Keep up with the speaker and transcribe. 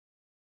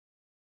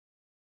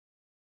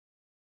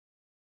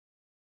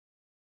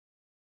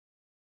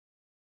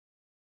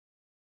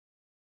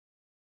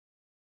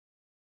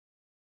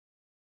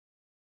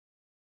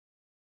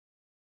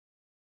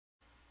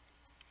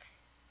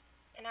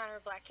in honor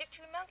of Black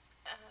History Month,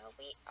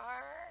 we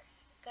are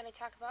going to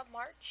talk about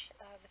March,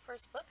 the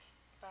first book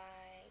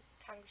by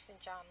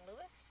Congressman John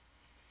Lewis.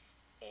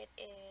 It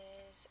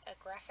is a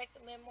graphic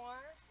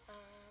memoir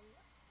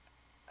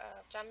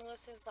of John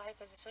Lewis's life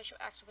as a social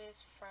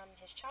activist from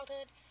his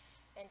childhood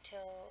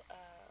until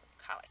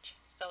college.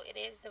 So it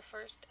is the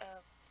first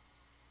of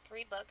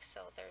three books.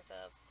 So there's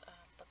a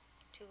book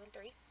 2 and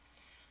 3.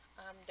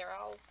 They're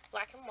all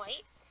black and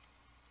white,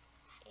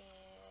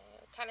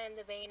 and kind of in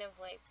the vein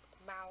of like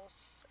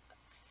Mouse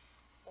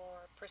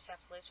or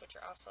Persepolis, which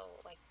are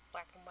also like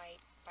black and white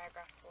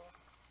biographical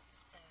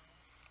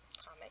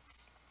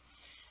comics.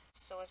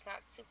 So it's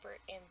not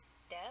super in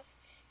depth.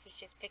 He's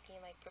just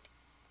picking like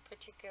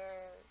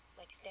particular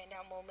like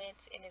standout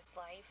moments in his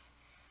life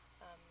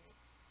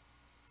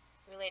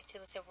related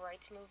to the civil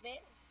rights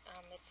movement.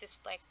 It's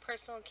just like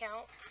personal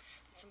account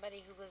of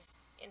somebody who was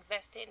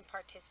invested and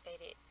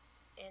participated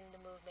in the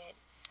movement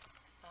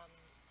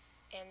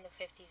in the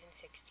 50s and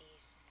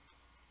 60s.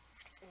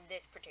 In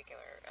this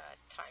particular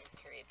time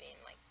period being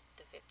like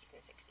the 50s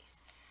and 60s.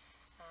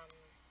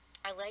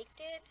 I liked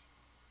it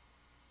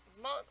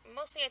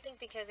mostly I think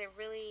because it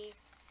really,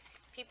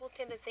 people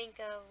tend to think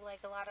of like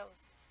a lot of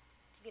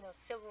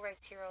civil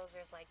rights heroes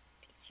as like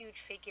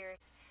huge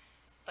figures,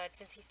 but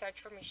since he starts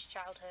from his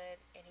childhood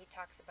and he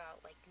talks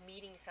about like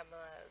meeting some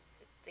of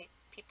the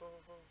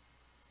people who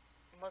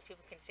most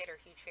people consider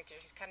huge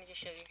figures, it kind of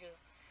just shows you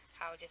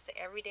how just an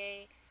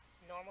everyday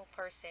normal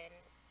person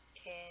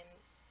can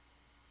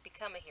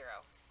become a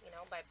hero,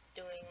 by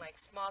doing like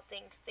small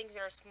things that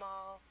are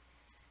small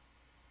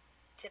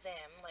to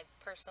them, like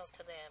personal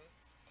to them,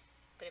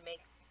 but it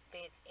make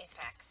big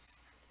impacts,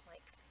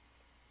 like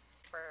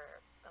for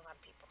a lot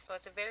of people. So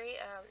it's a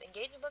very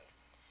engaging book.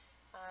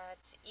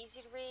 It's easy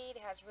to read,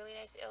 it has really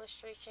nice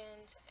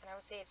illustrations, and I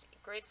would say it's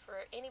great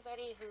for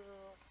anybody who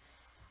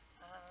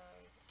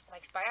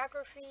likes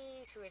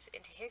biographies, who is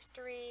into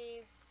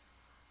history,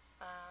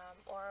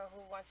 or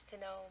who wants to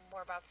know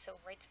more about the civil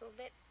rights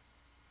movement.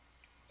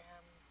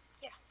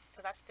 Yeah,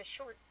 so that's the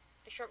short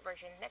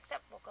version. Next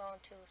up, we'll go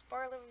into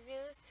spoiler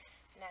reviews,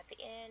 and at the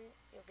end,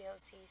 you'll be able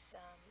to see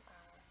some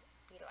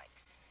read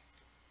likes.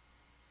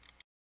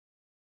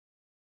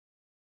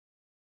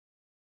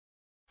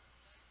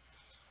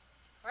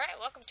 Alright,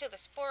 welcome to the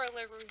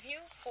spoiler review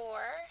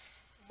for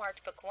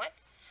March Book 1.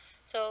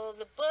 So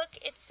the book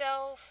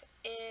itself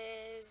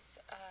is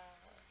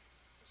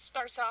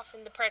starts off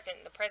in the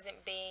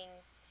present being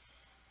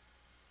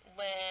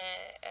when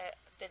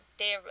the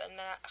day of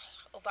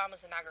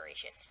Obama's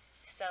inauguration.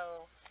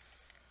 So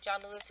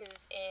John Lewis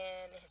is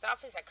in his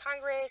office at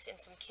Congress, and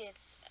some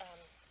kids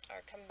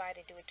are coming by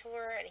to do a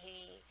tour, and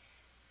he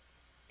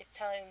is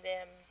telling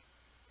them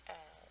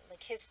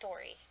like his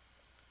story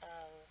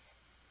of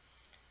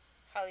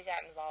how he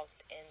got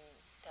involved in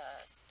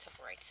the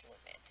civil rights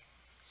movement.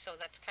 So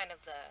that's kind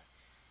of the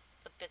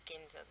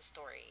bookends of the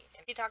story.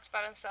 And he talks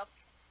about himself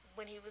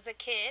when he was a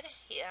kid.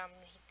 He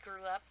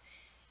grew up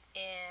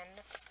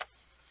in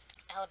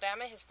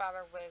Alabama. His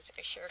father was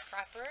a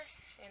sharecropper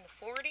in the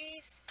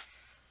 40s.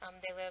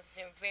 They lived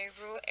in a very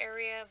rural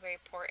area, very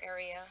poor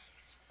area.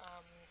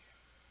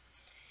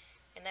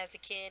 And as a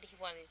kid, he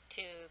wanted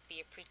to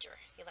be a preacher.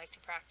 He liked to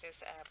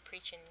practice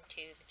preaching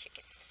to the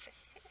chickens.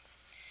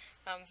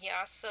 He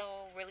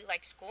also really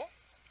liked school.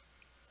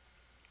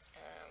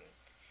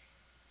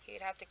 He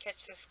would have to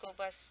catch the school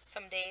bus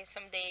some days,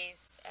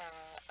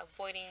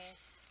 avoiding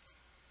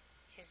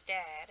his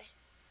dad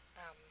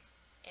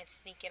and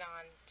sneaking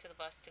on to the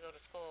bus to go to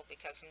school,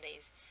 because some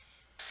days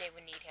they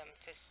would need him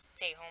to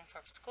stay home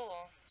from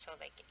school so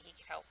he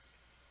could help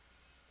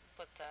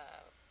with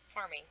the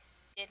farming.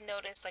 Did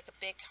notice like a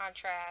big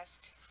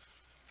contrast,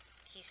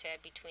 he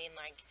said, between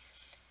like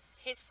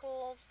his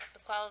school, the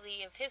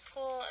quality of his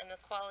school, and the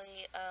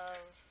quality of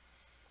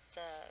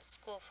the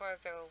school for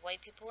the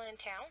white people in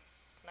town.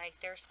 Like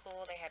their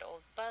school, they had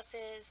old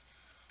buses,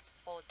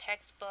 old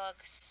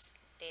textbooks,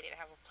 they didn't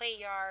have a play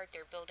yard,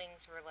 their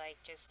buildings were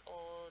like just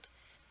old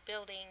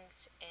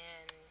buildings,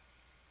 and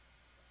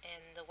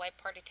in the white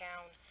part of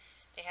town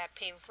they had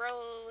paved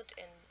roads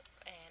and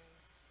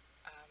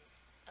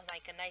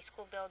like a nice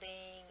school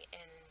building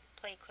and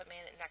play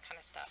equipment and that kind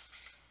of stuff.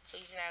 So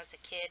even as a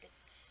kid,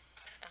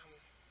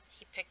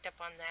 he picked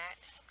up on that.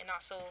 And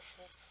also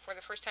for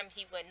the first time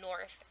he went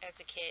north as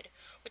a kid,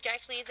 which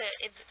actually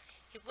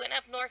he went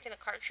up north in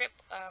a car trip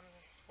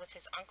with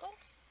his uncle,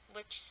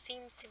 which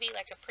seems to be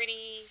like a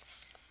pretty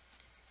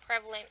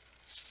prevalent,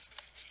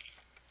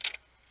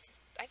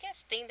 I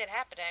guess, thing that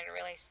happened. I didn't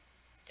realize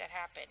that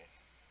happened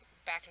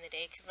back in the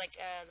day, because like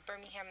the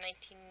Birmingham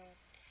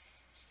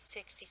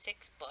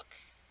 1966 book,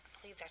 I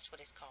believe that's what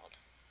it's called,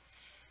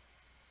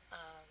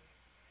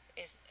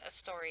 is a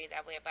story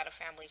that way about a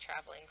family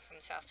traveling from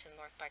the south to the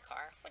north by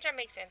car, which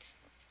makes sense.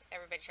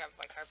 Everybody traveled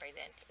by car by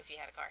then, if you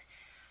had a car.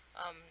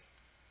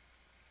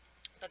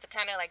 But the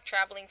kind of like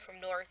traveling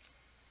from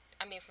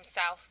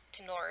south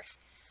to north,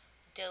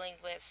 dealing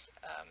with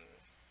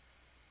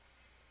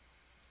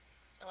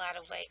a lot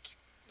of like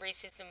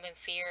racism and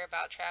fear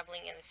about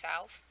traveling in the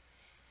south.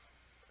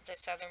 the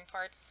southern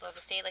parts of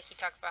the state. Like, he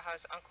talked about how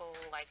his uncle,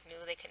 like, knew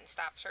they couldn't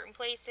stop certain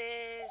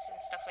places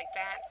and stuff like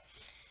that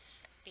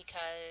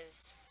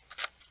because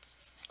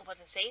it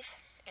wasn't safe,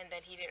 and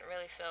that he didn't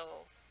really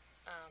feel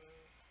um,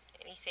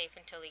 any safe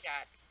until he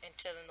got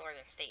into the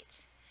northern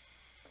states.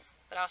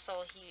 But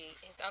also,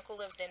 his uncle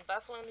lived in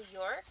Buffalo, New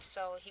York,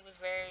 so he was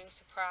very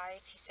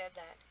surprised. He said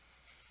that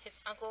his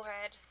uncle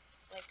had,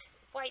 like,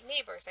 white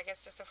neighbors. I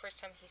guess that's the first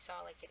time he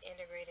saw, like, an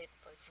integrated,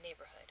 like,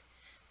 neighborhood.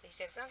 But he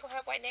said his uncle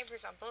had white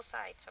neighbors on both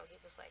sides, so he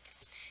was like,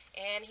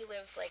 and he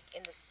lived, like,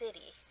 in the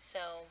city,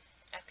 so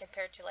as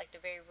compared to, like,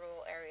 the very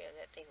rural area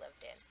that they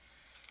lived in.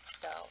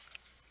 So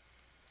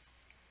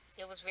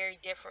it was very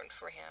different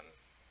for him,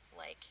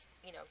 like,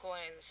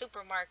 going in the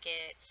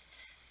supermarket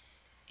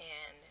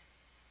and,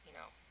 you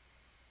know,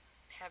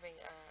 having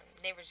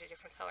neighbors of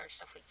different colors,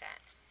 stuff like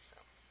that.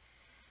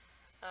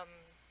 Um,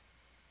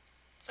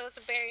 so it's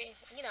a very,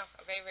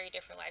 a very, very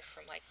different life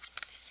from, like,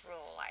 his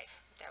rural life.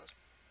 That was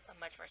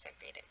much more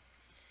segregated.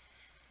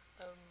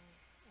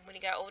 When he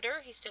got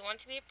older, he still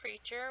wanted to be a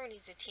preacher. When he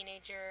was a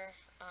teenager,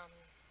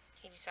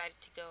 he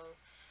decided to go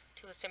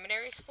to a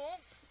seminary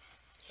school.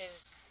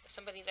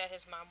 Somebody that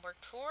his mom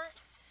worked for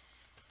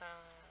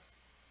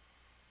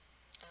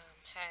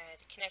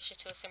had connection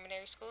to a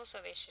seminary school, so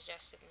they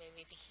suggested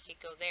maybe he could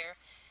go there.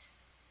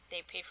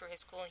 They paid for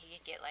his school, and he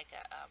could get, like,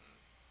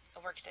 a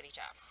work study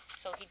job.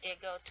 So he did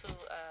go to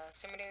a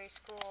seminary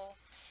school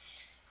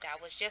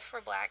that was just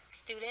for black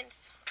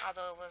students,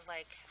 although it was,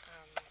 like,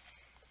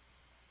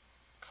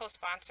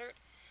 co-sponsored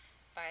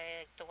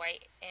by the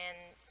white and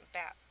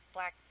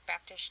black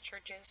Baptist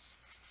churches.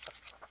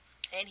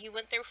 And he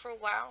went there for a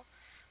while,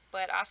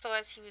 but also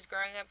as he was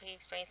growing up, he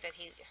explains that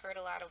he heard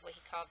a lot of what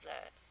he called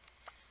the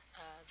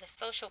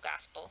social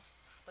gospel,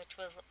 which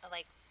was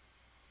like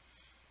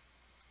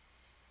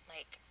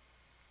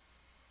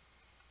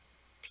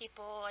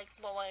people, like,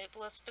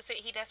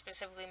 he does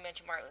specifically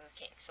mention Martin Luther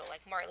King. So,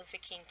 like, Martin Luther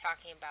King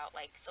talking about,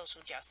 like,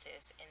 social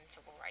justice and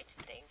civil rights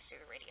and things through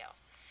the radio.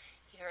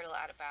 He heard a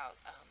lot about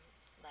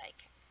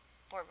like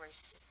Brown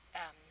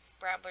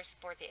versus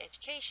Board the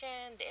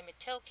Education, the Emmett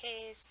Till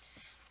case,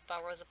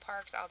 about Rosa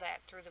Parks, all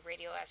that through the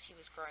radio as he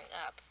was growing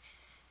up.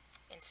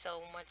 And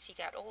so once he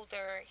got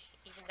older,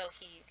 even though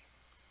he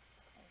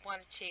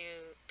wanted to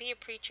be a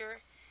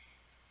preacher,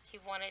 he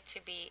wanted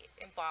to be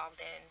involved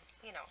in,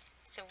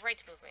 civil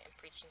rights movement and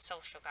preaching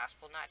social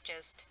gospel, not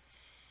just,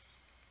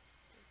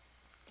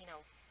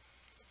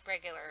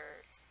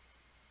 regular,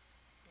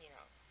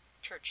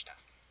 church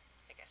stuff,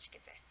 I guess you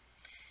could say.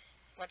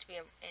 Want to be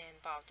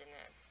involved in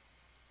the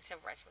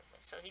civil rights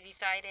movement. So he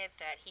decided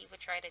that he would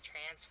try to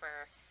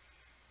transfer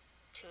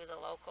to the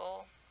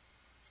local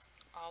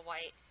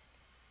all-white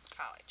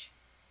college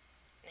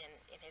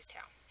in his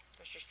town,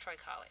 which is Troy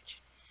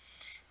College.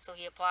 So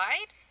he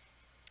applied.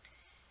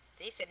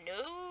 They said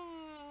no.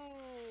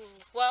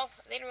 Well,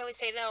 they didn't really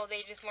say no.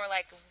 They just more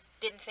like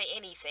didn't say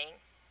anything.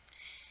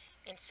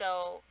 And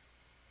so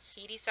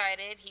he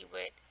decided he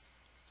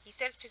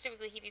said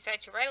specifically he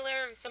decided to write a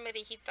letter to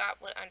somebody he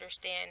thought would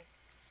understand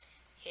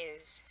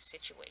his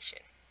situation,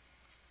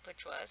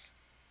 which was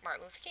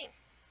Martin Luther King.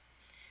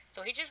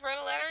 So he just wrote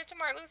a letter to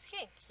Martin Luther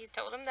King. He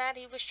told him that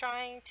he was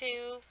trying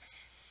to,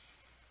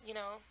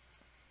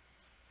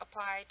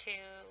 apply to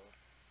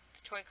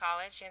Troy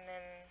College, and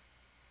then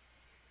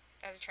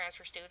as a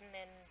transfer student,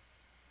 and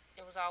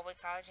it was all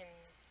with college, and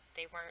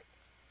they weren't,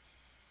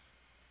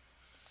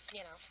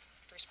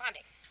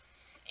 responding.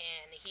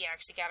 And he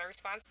actually got a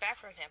response back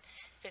from him,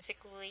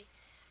 physically,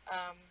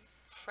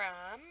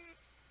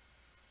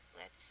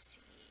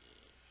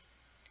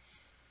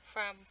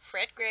 from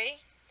Fred Gray,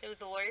 who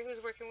was a lawyer who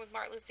was working with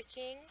Martin Luther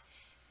King,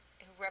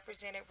 who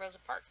represented Rosa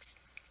Parks,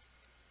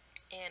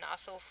 and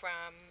also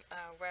from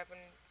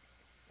Reverend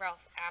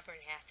Ralph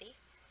Abernathy.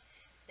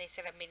 They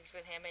set up meetings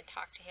with him and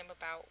talked to him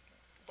about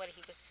what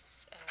he was,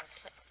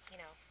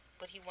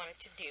 what he wanted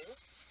to do.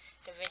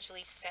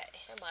 Eventually set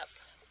him up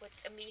with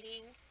a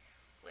meeting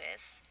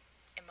with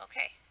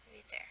MLK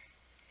right there,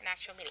 an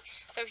actual meeting.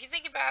 So if you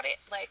think about it,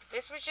 like,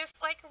 this was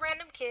just like a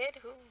random kid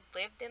who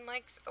lived in,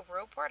 like, a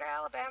rural part of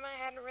Alabama,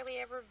 hadn't really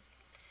ever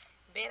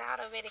been out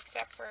of it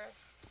except for,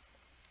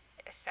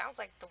 it sounds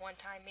like the one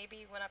time maybe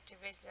he went up to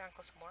visit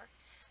Uncle some more,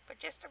 but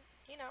just a,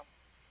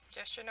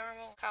 just a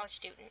normal college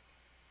student.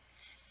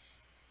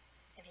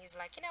 And he's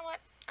like, you know what,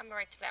 I'm gonna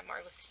write to that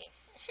Martin Luther King.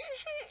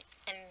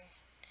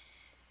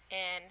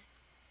 and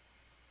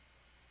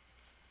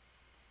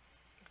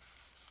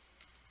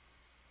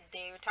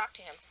they would talk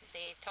to him.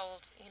 They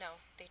told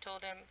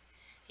him,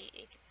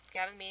 he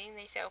got a meeting.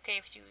 They said, okay,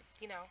 if you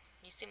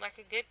seem like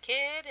a good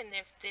kid, and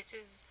if this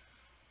is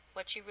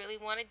what you really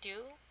want to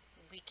do,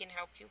 we can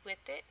help you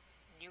with it.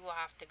 You will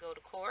have to go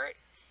to court.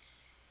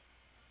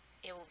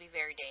 It will be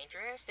very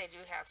dangerous. They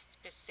do have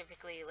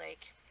specifically,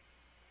 like,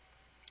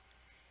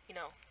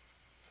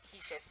 he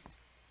said,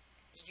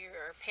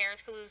 your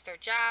parents could lose their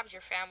jobs,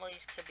 your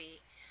families could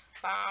be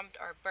bombed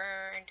or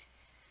burned.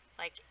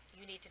 Like,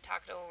 you need to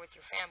talk it over with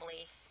your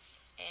family.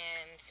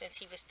 And since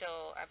he was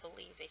still, I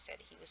believe they said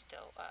he was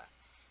still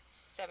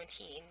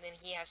 17, then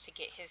he has to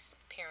get his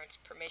parents'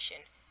 permission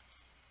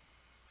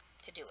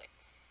to do it,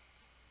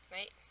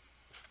 right?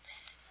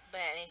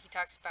 But and he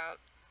talks about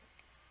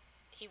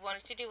he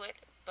wanted to do it,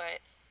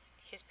 but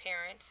his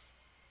parents,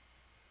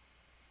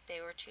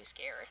 they were too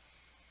scared,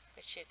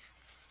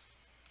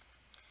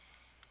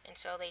 and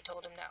so they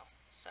told him no.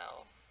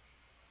 So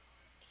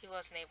he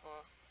wasn't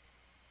able,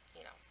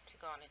 to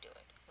go on and do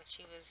it, which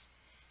he was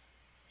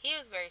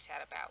very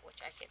sad about,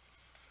 which I could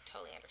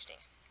totally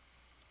understand.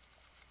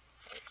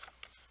 Right?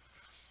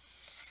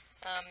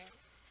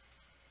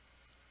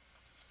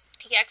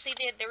 He actually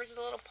did. There was a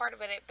little part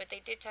of it, but they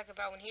did talk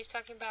about when he was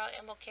talking about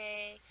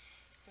MLK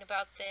and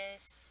about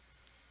this,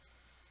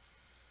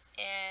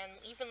 and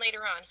even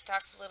later on, he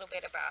talks a little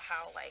bit about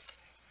how, like,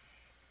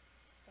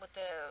 with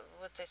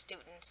the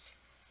students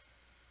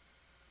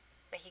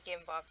that he get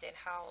involved in,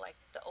 how, like,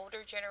 the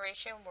older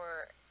generation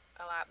were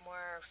a lot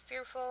more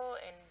fearful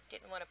and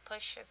didn't want to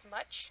push as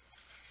much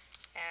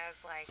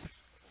as, like,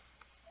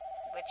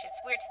 which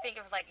it's weird to think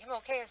of, like,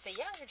 MLK as the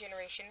younger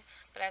generation,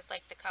 but as,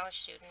 like, the college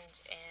student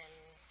and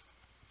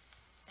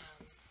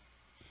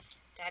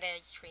that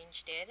age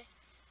range did,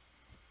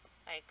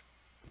 like,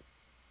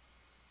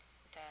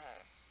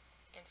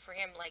 and for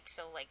him, like,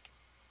 so, like,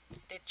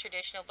 the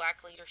traditional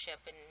black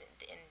leadership in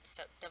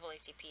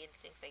AACP and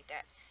things like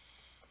that,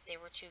 they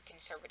were too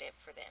conservative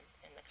for them,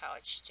 and the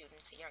college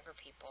students, the younger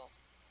people,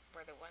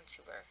 were the ones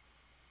who were,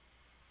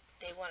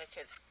 they wanted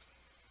to,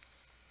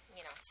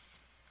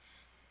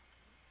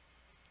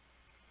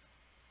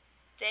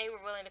 they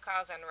were willing to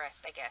cause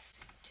unrest, I guess,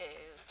 to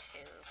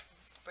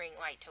bring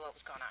light to what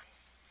was going on,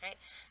 right?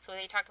 So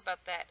they talk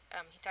about that,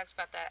 he talks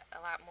about that a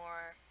lot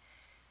more.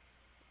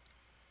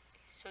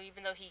 So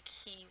even though he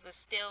was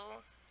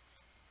still,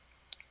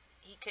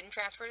 he couldn't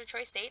transfer to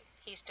Troy State,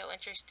 he's still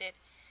interested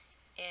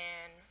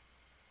in,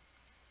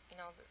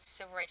 the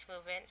civil rights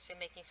movement and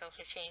making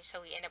social change.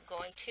 So he ended up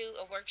going to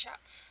a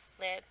workshop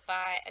led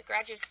by a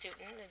graduate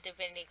student, a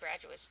divinity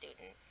graduate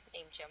student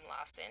named Jim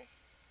Lawson,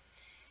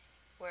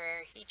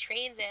 where he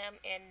trained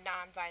them in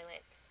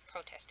nonviolent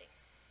protesting,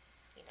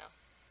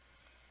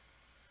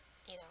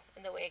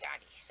 in the way of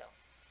Gandhi. So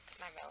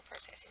nonviolent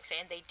protesting. So,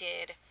 and they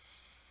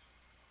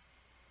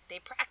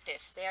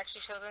practiced. They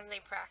actually showed them they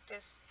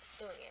practiced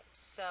doing it.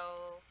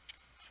 So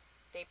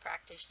they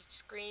practiced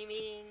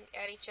screaming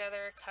at each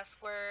other, cuss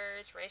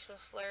words, racial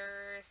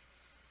slurs,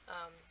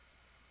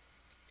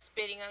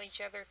 spitting on each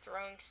other,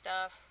 throwing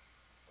stuff,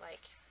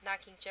 like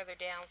knocking each other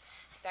down,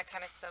 that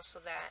kind of stuff,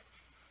 so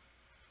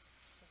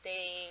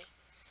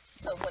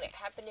when it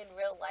happened in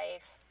real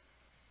life,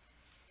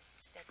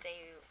 that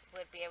they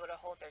would be able to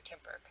hold their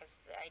temper, because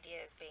the idea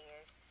is being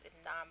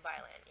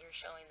non-violent. You're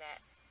showing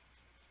that,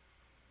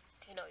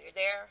 you're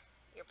there,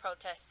 you're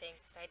protesting.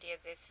 The idea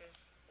of this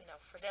is,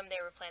 for them,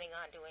 they were planning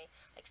on doing,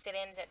 like,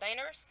 sit-ins at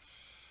diners,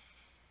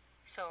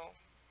 so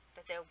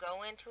that they'll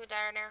go into a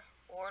diner,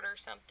 order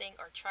something,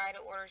 or try to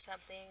order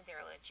something,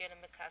 they're a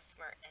legitimate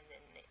customer, and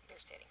then they're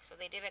sitting. So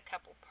they did a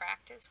couple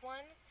practice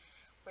ones,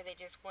 where they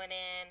just went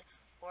in,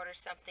 ordered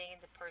something,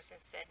 the person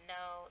said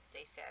no,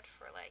 they sat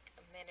for like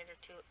a minute or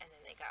two, and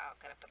then they got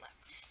up and left.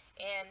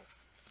 And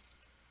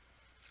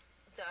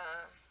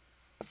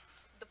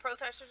the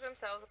protesters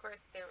themselves, of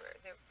course, they're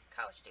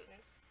college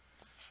students,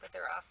 but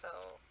they're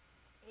also,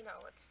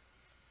 it's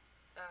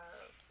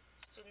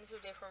students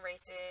of different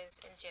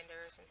races and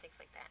genders and things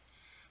like that.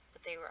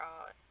 But they were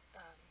all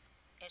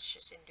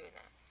interested in doing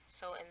that.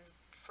 So, and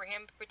for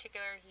him in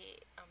particular, he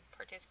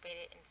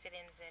participated in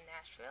sit-ins in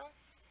Nashville,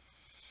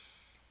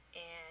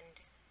 and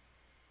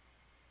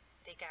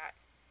they got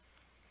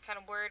kind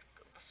of word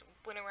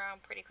went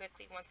around pretty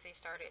quickly once they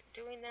started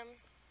doing them,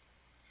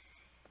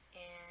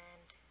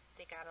 and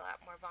they got a lot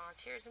more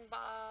volunteers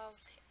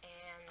involved,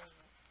 and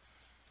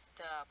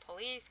the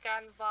police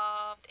got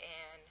involved,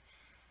 and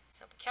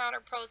some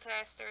counter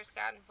protesters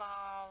got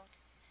involved,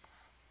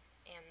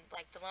 and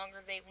like the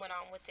longer they went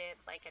on with it,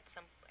 like at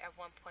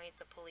one point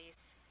the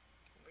police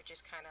were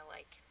just kind of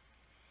like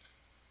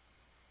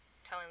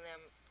telling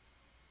them,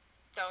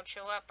 don't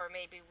show up, or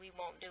maybe we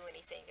won't do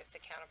anything if the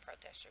counter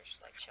protesters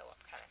like show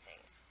up, kind of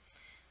thing.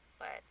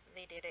 But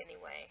they did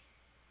anyway.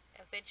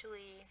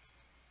 Eventually,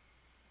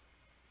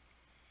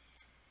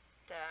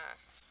 they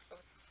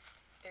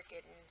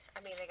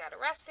got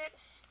arrested.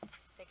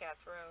 They got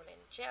thrown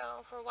in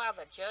jail for a while.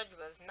 The judge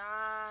was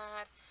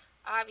not,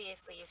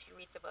 obviously, if you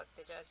read the book,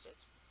 the judge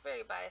is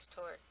very biased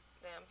toward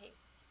them. He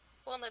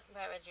won't let them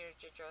have a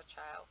judicial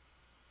trial.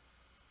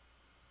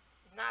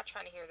 Not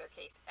trying to hear their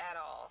case at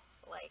all.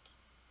 Like,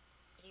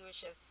 he was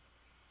just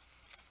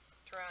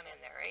thrown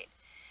in there, right?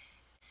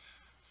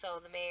 So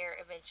the mayor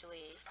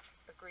eventually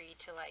agreed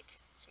to like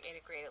some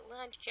integrated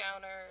lunch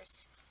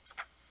counters.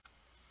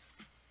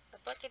 The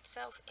book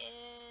itself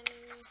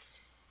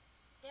ends,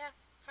 yeah,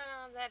 kind of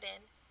on that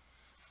end.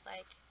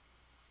 Like,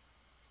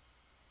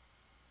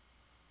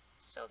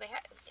 so they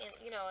had,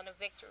 in a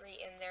victory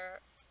in their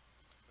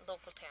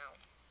local town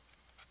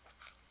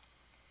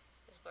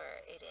is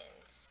where it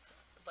ends.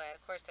 But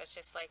of course, that's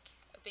just like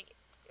a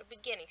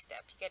beginning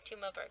step. You get 2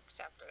 more books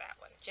after that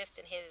one, just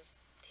in his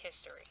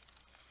history.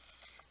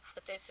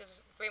 But this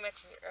is very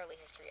much early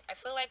history. I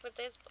feel like with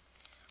this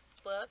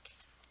book,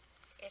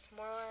 it's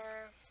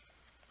more,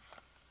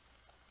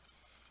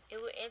 it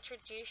will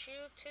introduce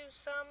you to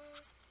some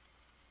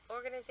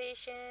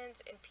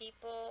organizations and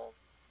people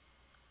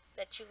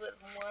that you would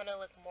want to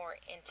look more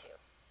into,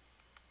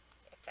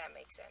 if that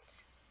makes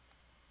sense.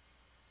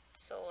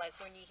 So like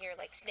when you hear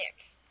like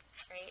SNCC,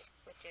 right,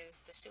 which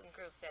is the student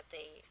group that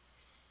they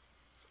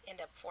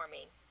end up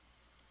forming,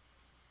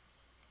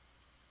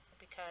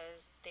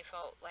 because they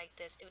felt like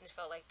the students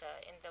felt like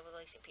the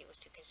NAACP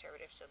was too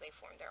conservative, so they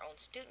formed their own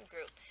student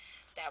group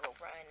that will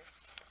run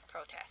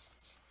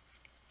protests.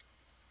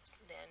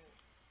 Then,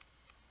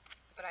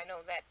 but I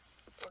know that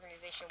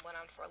organization went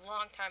on for a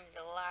long time and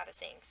did a lot of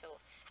things,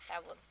 so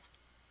that would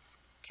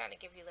kind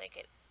of give you like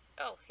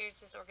oh, here's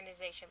this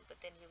organization,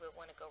 but then you would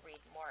want to go read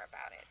more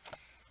about it.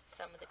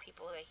 Some of the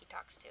people that he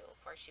talks to, of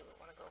course, you would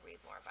want to go read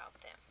more about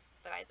them.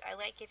 But I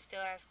like it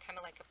still as kind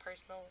of like a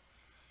personal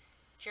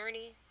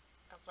journey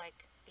of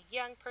like a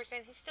young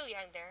person. He's still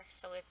young there,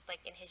 so it's like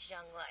in his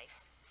young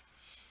life,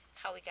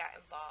 how he got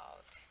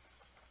involved,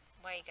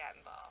 why he got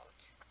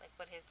involved, like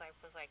what his life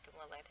was like and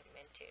what led him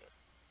into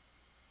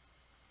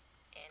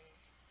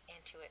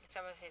it,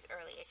 some of his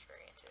early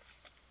experiences.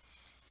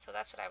 So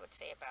that's what I would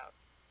say about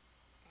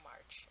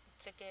March.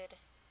 It's a good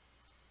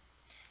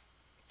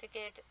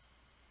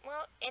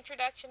well,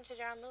 introduction to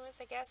John Lewis,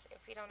 I guess,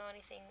 if you don't know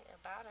anything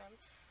about him,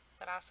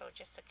 but also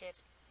just a good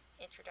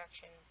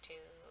introduction to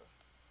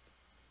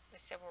the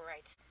civil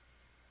rights.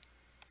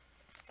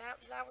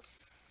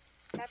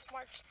 That's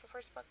March, the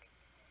first book.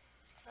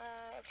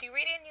 If you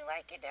read it and you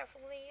like it,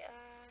 definitely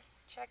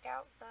check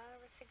out the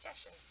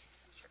suggestions,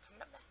 which are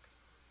coming up next.